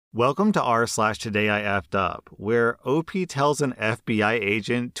Welcome to r/Today I Effed Up, where OP tells an FBI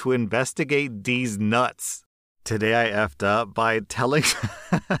agent to investigate Deez nuts. Today I effed up by telling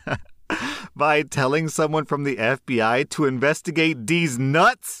someone from the FBI to investigate Deez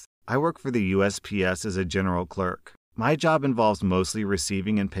nuts. I work for the USPS as a general clerk. My job involves mostly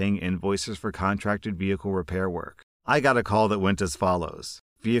receiving and paying invoices for contracted vehicle repair work. I got a call that went as follows.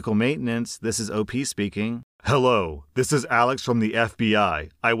 Vehicle maintenance, this is OP speaking. Hello, this is Alex from the FBI.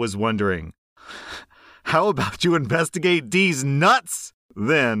 I was wondering, how about you investigate Deez nuts?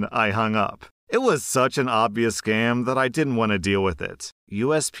 Then I hung up. It was such an obvious scam that I didn't want to deal with it.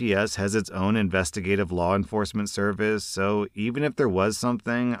 USPS has its own investigative law enforcement service, so even if there was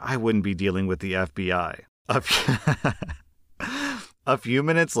something, I wouldn't be dealing with the FBI. A few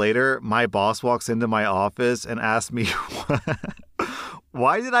minutes later, my boss walks into my office and asks me,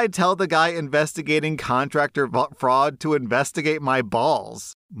 why did I tell the guy investigating contractor fraud to investigate my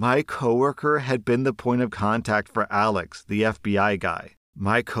balls? My coworker had been the point of contact for Alex, the FBI guy.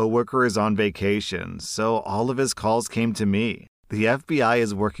 My coworker is on vacation, so all of his calls came to me. The FBI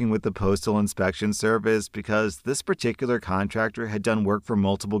is working with the Postal Inspection Service because this particular contractor had done work for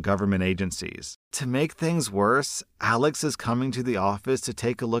multiple government agencies. To make things worse, Alex is coming to the office to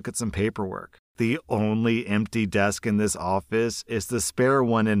take a look at some paperwork. The only empty desk in this office is the spare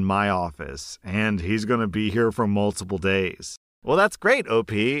one in my office, and he's going to be here for multiple days. Well, that's great,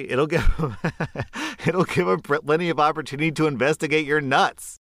 OP. It'll give him plenty of opportunity to investigate your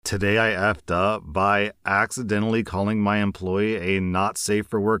nuts. Today I effed up by accidentally calling my employee a not safe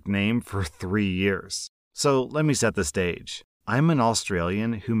for work name for 3 years. So let me set the stage. I'm an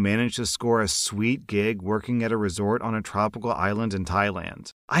Australian who managed to score a sweet gig working at a resort on a tropical island in Thailand.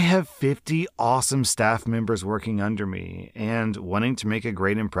 I have 50 awesome staff members working under me, and wanting to make a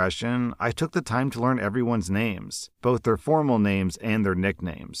great impression, I took the time to learn everyone's names, both their formal names and their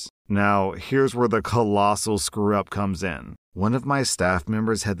nicknames. Now, here's where the colossal screw-up comes in. One of my staff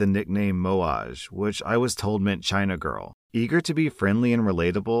members had the nickname Moaj, which I was told meant China Girl. Eager to be friendly and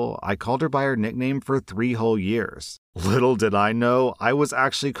relatable, I called her by her nickname for 3 whole years. Little did I know, I was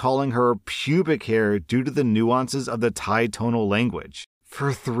actually calling her pubic hair due to the nuances of the Thai tonal language.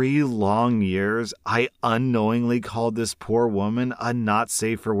 For 3 long years, I unknowingly called this poor woman a not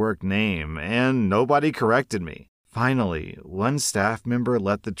safe for work name, and nobody corrected me. Finally, one staff member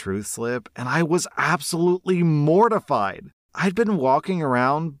let the truth slip, and I was absolutely mortified. I'd been walking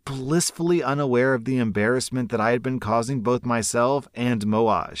around blissfully unaware of the embarrassment that I had been causing both myself and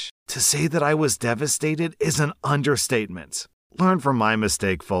Moaj. To say that I was devastated is an understatement. Learn from my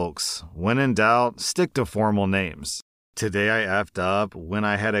mistake, folks. When in doubt, stick to formal names. Today I effed up when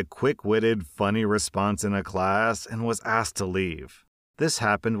I had a quick-witted, funny response in a class and was asked to leave. This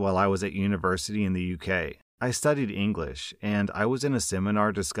happened while I was at university in the UK. I studied English, and I was in a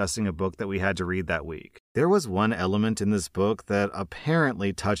seminar discussing a book that we had to read that week. There was one element in this book that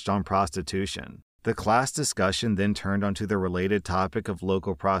apparently touched on prostitution. The class discussion then turned onto the related topic of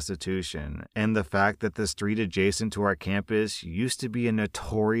local prostitution, and the fact that the street adjacent to our campus used to be a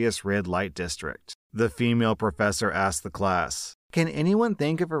notorious red light district. The female professor asked the class, "Can anyone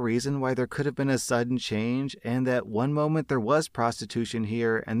think of a reason why there could have been a sudden change, and that one moment there was prostitution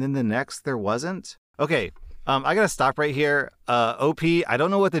here, and then the next there wasn't?" Okay. I gotta stop right here. OP, I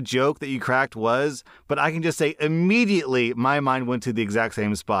don't know what the joke that you cracked was, but I can just say immediately my mind went to the exact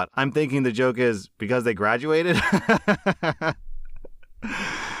same spot. I'm thinking the joke is because they graduated,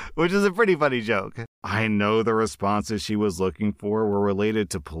 which is a pretty funny joke. I know the responses she was looking for were related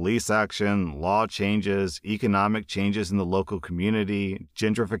to police action, law changes, economic changes in the local community,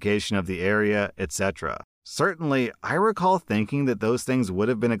 gentrification of the area, etc. Certainly, I recall thinking that those things would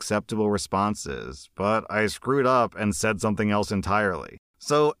have been acceptable responses, but I screwed up and said something else entirely.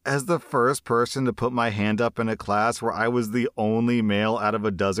 So, as the first person to put my hand up in a class where I was the only male out of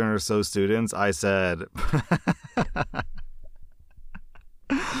a dozen or so students, I said,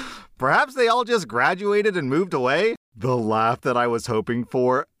 "Perhaps they all just graduated and moved away?" The laugh that I was hoping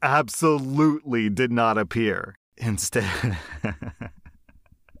for absolutely did not appear.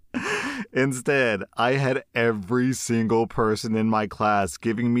 Instead, I had every single person in my class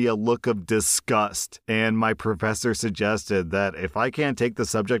giving me a look of disgust, and my professor suggested that if I can't take the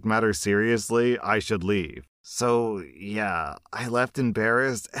subject matter seriously, I should leave. So, yeah, I left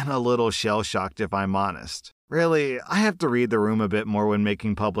embarrassed and a little shell-shocked if I'm honest. Really, I have to read the room a bit more when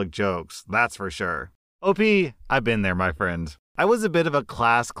making public jokes, that's for sure. OP, I've been there, my friend. I was a bit of a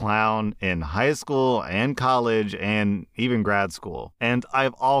class clown in high school and college and even grad school. And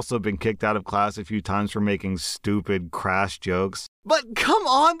I've also been kicked out of class a few times for making stupid, crass jokes. But come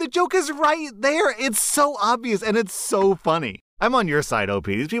on, the joke is right there. It's so obvious and it's so funny. I'm on your side, OP.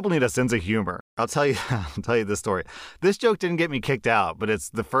 These people need a sense of humor. I'll tell you this story. This joke didn't get me kicked out, but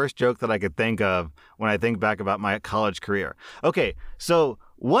it's the first joke that I could think of when I think back about my college career. Okay, so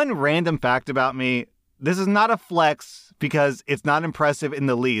one random fact about me, this is not a flex because it's not impressive in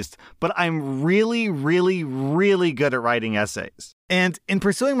the least, but I'm really, really, really good at writing essays. And in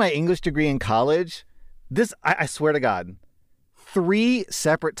pursuing my English degree in college, I swear to God, three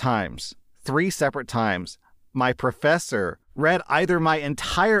separate times, my professor read either my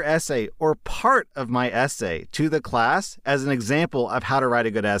entire essay or part of my essay to the class as an example of how to write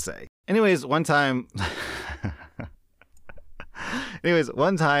a good essay. Anyways, one time, we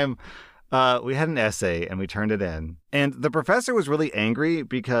had an essay and we turned it in. And the professor was really angry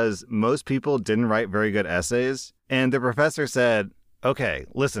because most people didn't write very good essays. And the professor said, okay,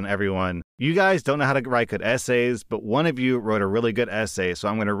 listen, everyone, you guys don't know how to write good essays, but one of you wrote a really good essay. So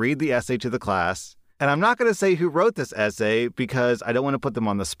I'm going to read the essay to the class. And I'm not going to say who wrote this essay because I don't want to put them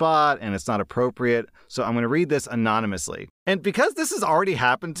on the spot and it's not appropriate. So I'm going to read this anonymously. And because this has already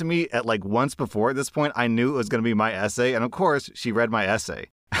happened to me at like once before at this point, I knew it was going to be my essay. And of course, she read my essay.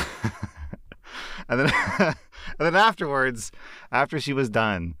 and then afterwards, after she was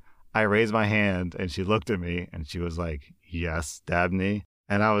done, I raised my hand and she looked at me and she was like, yes, Dabney.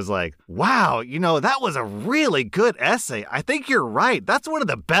 And I was like, wow, that was a really good essay. I think you're right. That's one of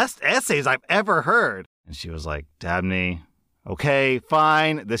the best essays I've ever heard. And she was like, Dabney, okay,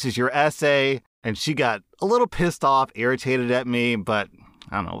 fine. This is your essay. And she got a little pissed off, irritated at me. But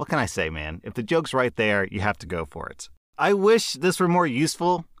I don't know. What can I say, man? If the joke's right there, you have to go for it. I wish this were more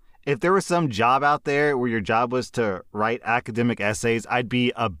useful. If there was some job out there where your job was to write academic essays, I'd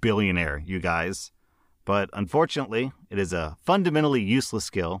be a billionaire, you guys. But unfortunately, it is a fundamentally useless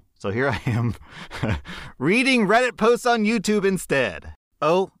skill. So here I am reading Reddit posts on YouTube instead.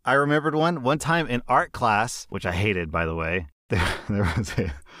 Oh, I remembered one. One time in art class, which I hated, by the way, there was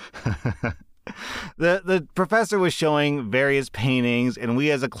the professor was showing various paintings, and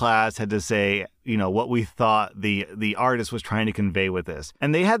we as a class had to say, what we thought the artist was trying to convey with this.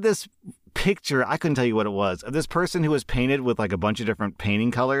 And they had this picture, I couldn't tell you what it was, of this person who was painted with like a bunch of different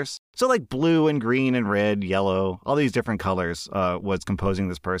painting colors. So like blue and green and red, yellow, all these different colors was composing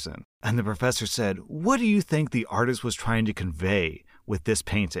this person. And the professor said, what do you think the artist was trying to convey with this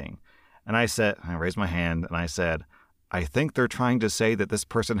painting? And I raised my hand and I said, I think they're trying to say that this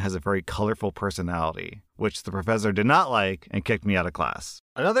person has a very colorful personality, which the professor did not like and kicked me out of class.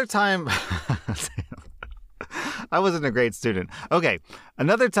 Another time, I wasn't a great student. Okay,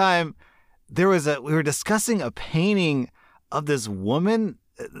 another time, we were discussing a painting of this woman.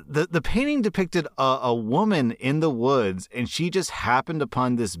 The painting depicted a woman in the woods, and she just happened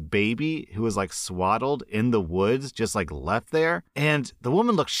upon this baby who was like swaddled in the woods, just like left there. And the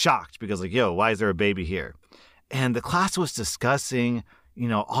woman looked shocked because like, yo, why is there a baby here? And the class was discussing,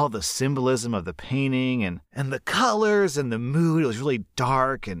 all the symbolism of the painting and the colors and the mood. It was really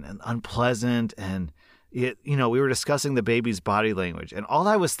dark and unpleasant. And we were discussing the baby's body language. And all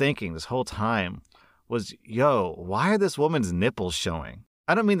I was thinking this whole time was, yo, why are this woman's nipples showing?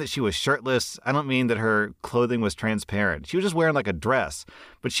 I don't mean that she was shirtless. I don't mean that her clothing was transparent. She was just wearing like a dress.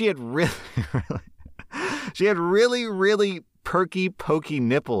 But she had really perky, pokey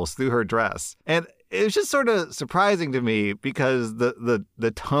nipples through her dress. And it was just sort of surprising to me because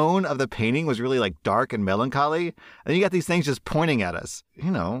the tone of the painting was really like dark and melancholy. And you got these things just pointing at us.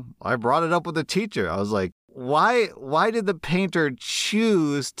 I brought it up with the teacher. I was like, why did the painter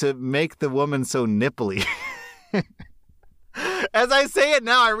choose to make the woman so nipply? As I say it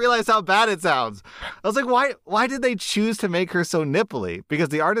now, I realize how bad it sounds. I was like, why did they choose to make her so nipply? Because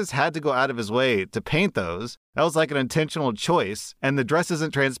the artist had to go out of his way to paint those. That was like an intentional choice. And the dress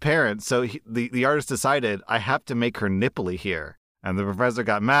isn't transparent. So the artist decided, I have to make her nipply here. And the professor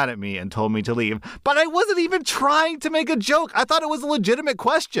got mad at me and told me to leave. But I wasn't even trying to make a joke. I thought it was a legitimate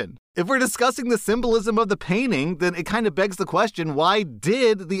question. If we're discussing the symbolism of the painting, then it kind of begs the question, why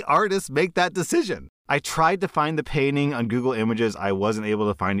did the artist make that decision? I tried to find the painting on Google Images. I wasn't able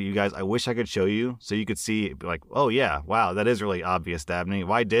to find it, you guys. I wish I could show you so you could see, like, oh yeah, wow, that is really obvious, Dabney.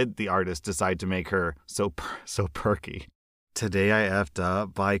 Why did the artist decide to make her so perky? Today I effed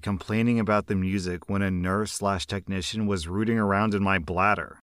up by complaining about the music when a nurse/technician was rooting around in my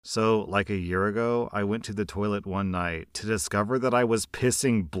bladder. So, like a year ago, I went to the toilet one night to discover that I was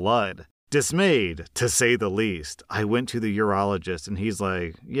pissing blood. Dismayed, to say the least, I went to the urologist and he's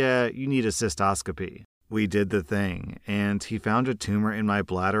like, yeah, you need a cystoscopy. We did the thing, and he found a tumor in my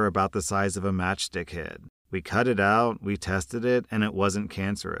bladder about the size of a matchstick head. We cut it out, we tested it, and it wasn't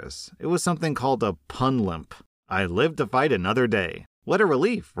cancerous. It was something called a pun limp. I lived to fight another day. What a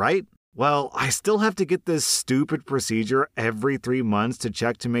relief, right? Well, I still have to get this stupid procedure every 3 months to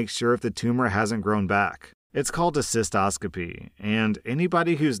check to make sure if the tumor hasn't grown back. It's called a cystoscopy, and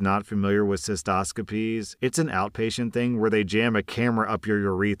anybody who's not familiar with cystoscopies, it's an outpatient thing where they jam a camera up your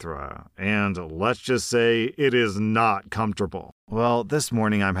urethra, and let's just say it is not comfortable. Well, this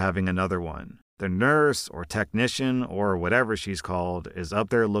morning I'm having another one. The nurse or technician or whatever she's called is up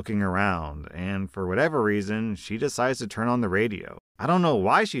there looking around, and for whatever reason, she decides to turn on the radio. I don't know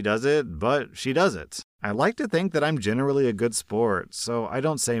why she does it, but she does it. I like to think that I'm generally a good sport, so I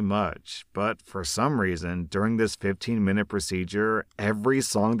don't say much, but for some reason, during this 15-minute procedure, every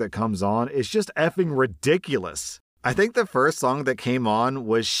song that comes on is just effing ridiculous. I think the first song that came on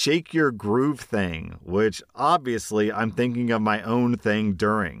was Shake Your Groove Thing, which obviously I'm thinking of my own thing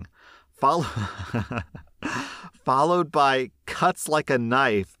during. Followed by Cuts Like a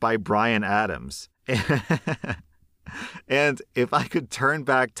Knife by Bryan Adams. And If I Could Turn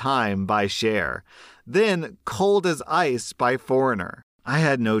Back Time by Cher. Then Cold as Ice by Foreigner. I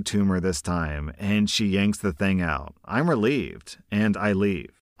had no tumor this time, and she yanks the thing out. I'm relieved, and I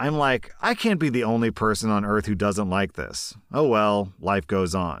leave. I'm like, I can't be the only person on earth who doesn't like this. Oh well, life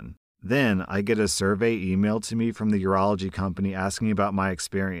goes on. Then I get a survey emailed to me from the urology company asking about my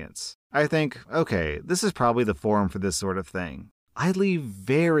experience. I think, okay, this is probably the forum for this sort of thing. I leave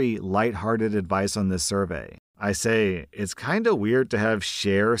very lighthearted advice on this survey. I say, it's kinda weird to have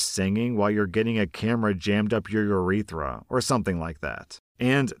Cher singing while you're getting a camera jammed up your urethra, or something like that.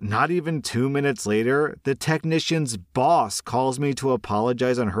 And not even 2 minutes later, the technician's boss calls me to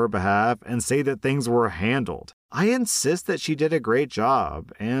apologize on her behalf and say that things were handled. I insist that she did a great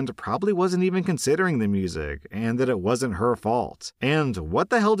job, and probably wasn't even considering the music, and that it wasn't her fault. And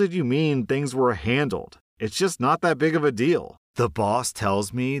what the hell did you mean things were handled? It's just not that big of a deal. The boss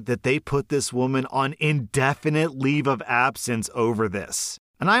tells me that they put this woman on indefinite leave of absence over this.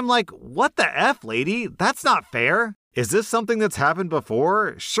 And I'm like, what the F, lady? That's not fair. Is this something that's happened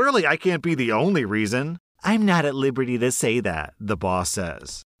before? Surely I can't be the only reason. I'm not at liberty to say that, the boss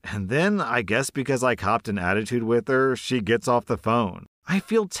says. And then, I guess because I copped an attitude with her, she gets off the phone. I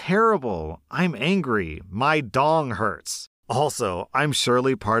feel terrible. I'm angry. My dong hurts. Also, I'm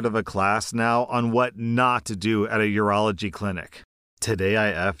surely part of a class now on what not to do at a urology clinic. Today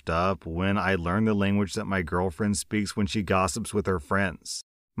I effed up when I learned the language that my girlfriend speaks when she gossips with her friends.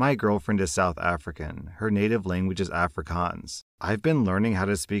 My girlfriend is South African. Her native language is Afrikaans. I've been learning how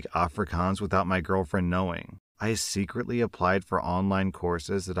to speak Afrikaans without my girlfriend knowing. I secretly applied for online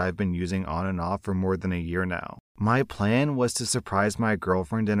courses that I've been using on and off for more than a year now. My plan was to surprise my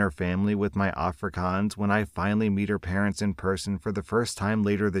girlfriend and her family with my Afrikaans when I finally meet her parents in person for the first time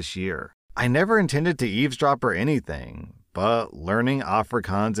later this year. I never intended to eavesdrop or anything, but learning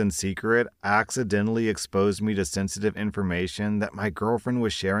Afrikaans in secret accidentally exposed me to sensitive information that my girlfriend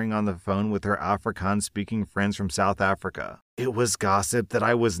was sharing on the phone with her Afrikaans-speaking friends from South Africa. It was gossip that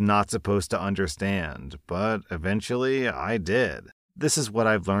I was not supposed to understand, but eventually I did. This is what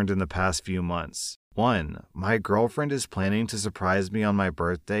I've learned in the past few months. 1. My girlfriend is planning to surprise me on my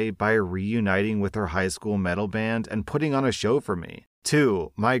birthday by reuniting with her high school metal band and putting on a show for me.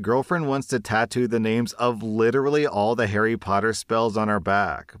 2. My girlfriend wants to tattoo the names of literally all the Harry Potter spells on her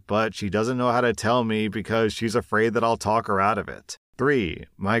back, but she doesn't know how to tell me because she's afraid that I'll talk her out of it. 3.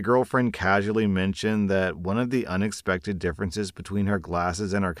 My girlfriend casually mentioned that one of the unexpected differences between her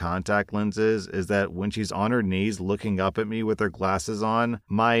glasses and her contact lenses is that when she's on her knees looking up at me with her glasses on,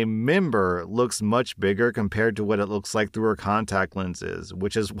 my member looks much bigger compared to what it looks like through her contact lenses,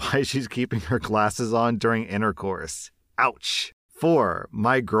 which is why she's keeping her glasses on during intercourse. Ouch. 4.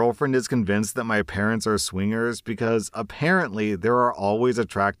 My girlfriend is convinced that my parents are swingers because apparently there are always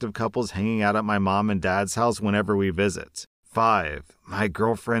attractive couples hanging out at my mom and dad's house whenever we visit. 5. My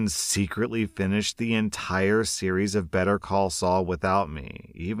girlfriend secretly finished the entire series of Better Call Saul without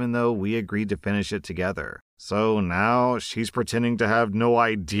me, even though we agreed to finish it together. So now she's pretending to have no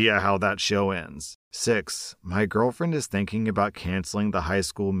idea how that show ends. 6. My girlfriend is thinking about canceling the high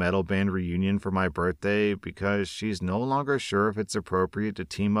school metal band reunion for my birthday because she's no longer sure if it's appropriate to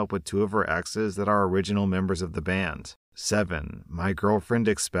team up with 2 of her exes that are original members of the band. 7. My girlfriend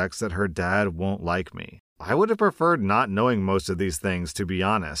expects that her dad won't like me. I would have preferred not knowing most of these things, to be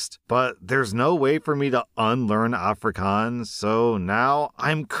honest, but there's no way for me to unlearn Afrikaans, so now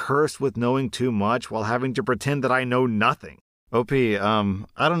I'm cursed with knowing too much while having to pretend that I know nothing. OP, I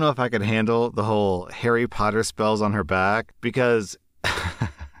don't know if I could handle the whole Harry Potter spells on her back, because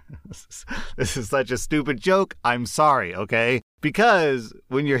this is such a stupid joke. I'm sorry, okay? Because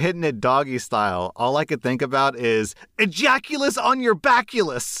when you're hitting it doggy style, all I could think about is ejaculus on your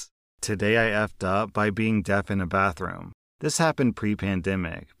baculus. Today I effed up by being deaf in a bathroom. This happened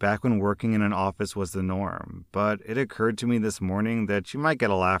pre-pandemic, back when working in an office was the norm, but it occurred to me this morning that you might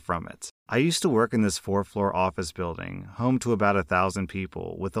get a laugh from it. I used to work in this 4-floor office building, home to about 1,000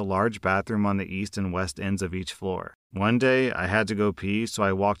 people, with a large bathroom on the east and west ends of each floor. One day, I had to go pee, so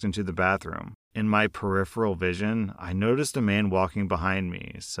I walked into the bathroom. In my peripheral vision, I noticed a man walking behind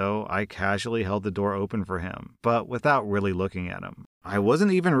me, so I casually held the door open for him, but without really looking at him. I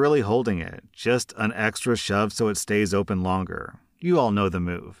wasn't even really holding it, just an extra shove so it stays open longer. You all know the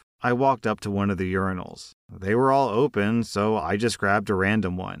move. I walked up to one of the urinals. They were all open, so I just grabbed a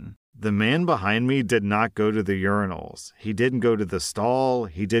random one. The man behind me did not go to the urinals. He didn't go to the stall.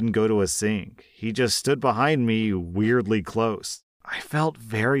 He didn't go to a sink. He just stood behind me weirdly close. I felt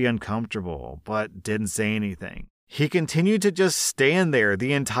very uncomfortable, but didn't say anything. He continued to just stand there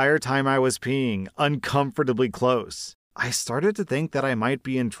the entire time I was peeing, uncomfortably close. I started to think that I might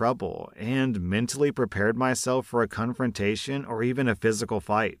be in trouble and mentally prepared myself for a confrontation or even a physical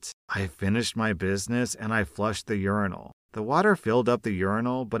fight. I finished my business and I flushed the urinal. The water filled up the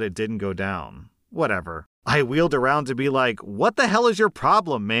urinal, but it didn't go down. Whatever. I wheeled around to be like, "What the hell is your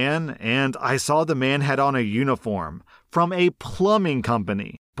problem, man?" And I saw the man had on a uniform from a plumbing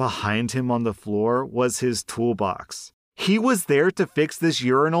company. Behind him on the floor was his toolbox. He was there to fix this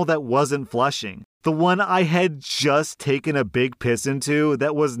urinal that wasn't flushing. The one I had just taken a big piss into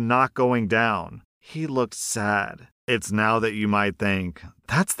that was not going down. He looked sad. It's now that you might think,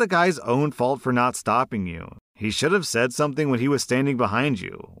 that's the guy's own fault for not stopping you. He should have said something when he was standing behind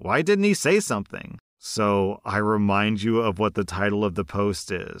you. Why didn't he say something? So I remind you of what the title of the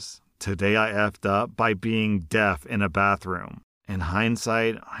post is. Today I effed up by being deaf in a bathroom. In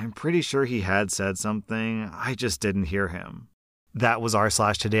hindsight, I'm pretty sure he had said something, I just didn't hear him. That was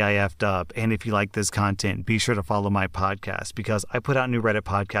r/Today I effed up, and if you like this content, be sure to follow my podcast because I put out new Reddit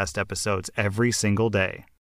podcast episodes every single day.